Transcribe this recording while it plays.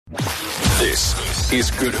This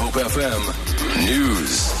is Good Hope FM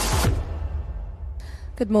News.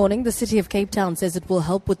 Good morning. The City of Cape Town says it will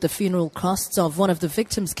help with the funeral costs of one of the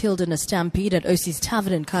victims killed in a stampede at OC's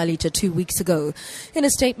Tavern in Khayelitsha 2 weeks ago. In a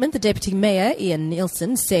statement, the Deputy Mayor, Ian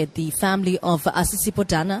Nielsen, said the family of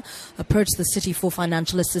Asisipodana approached the city for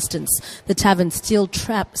financial assistance. The tavern's steel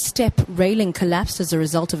trap step railing collapsed as a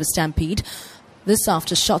result of a stampede. This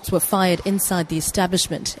after shots were fired inside the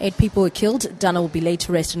establishment. 8 people were killed. Dana will be laid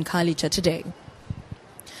to rest in Khayelitsha today.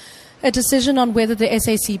 A decision on whether the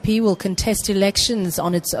SACP will contest elections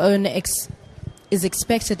on its own is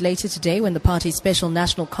expected later today when the party's special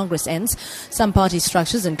national congress ends. Some party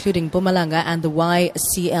structures, including Mpumalanga and the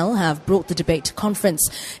YCL, have brought the debate to conference.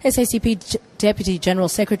 SACP Deputy General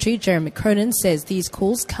Secretary Jeremy Cronin says these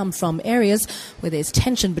calls come from areas where there's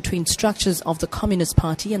tension between structures of the Communist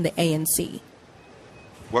Party and the ANC.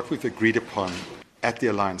 What we've agreed upon at the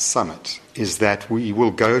Alliance Summit is that we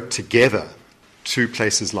will go together to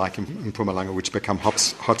places like Mpumalanga, which become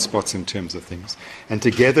hotspots in terms of things. And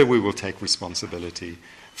together we will take responsibility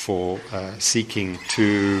for seeking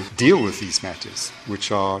to deal with these matters,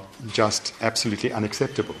 which are just absolutely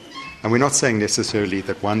unacceptable. And we're not saying necessarily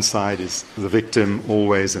that one side is the victim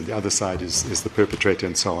always and the other side is the perpetrator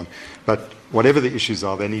and so on. But whatever the issues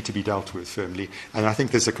are, they need to be dealt with firmly. And I think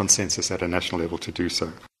there's a consensus at a national level to do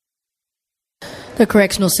so. The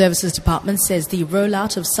Correctional Services Department says the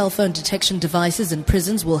rollout of cell phone detection devices in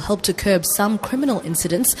prisons will help to curb some criminal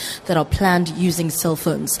incidents that are planned using cell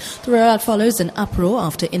phones. The rollout follows an uproar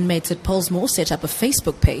after inmates at Polesmore set up a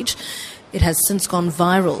Facebook page. It has since gone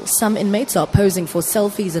viral. Some inmates are posing for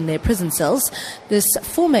selfies in their prison cells. This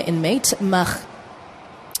former inmate,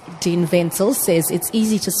 Dean Wenzel, says it's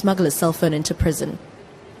easy to smuggle a cell phone into prison.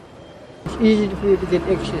 It's easy for you to get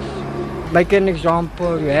access. Like an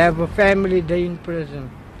example, you have a family there in prison,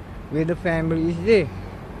 where the family is there.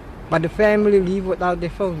 But the family leave without their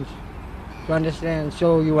phones, you understand?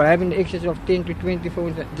 So you are having the access of 10 to 20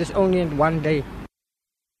 phones just only in one day.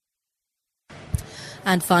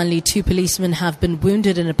 And finally, 2 policemen have been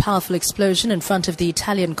wounded in a powerful explosion in front of the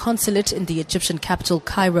Italian consulate in the Egyptian capital,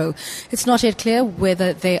 Cairo. It's not yet clear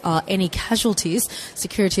whether there are any casualties.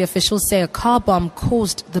 Security officials say a car bomb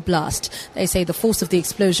caused the blast. They say the force of the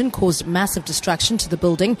explosion caused massive destruction to the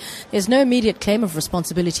building. There's no immediate claim of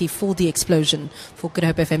responsibility for the explosion. For Good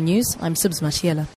Hope FM News, I'm Sibs Matiela.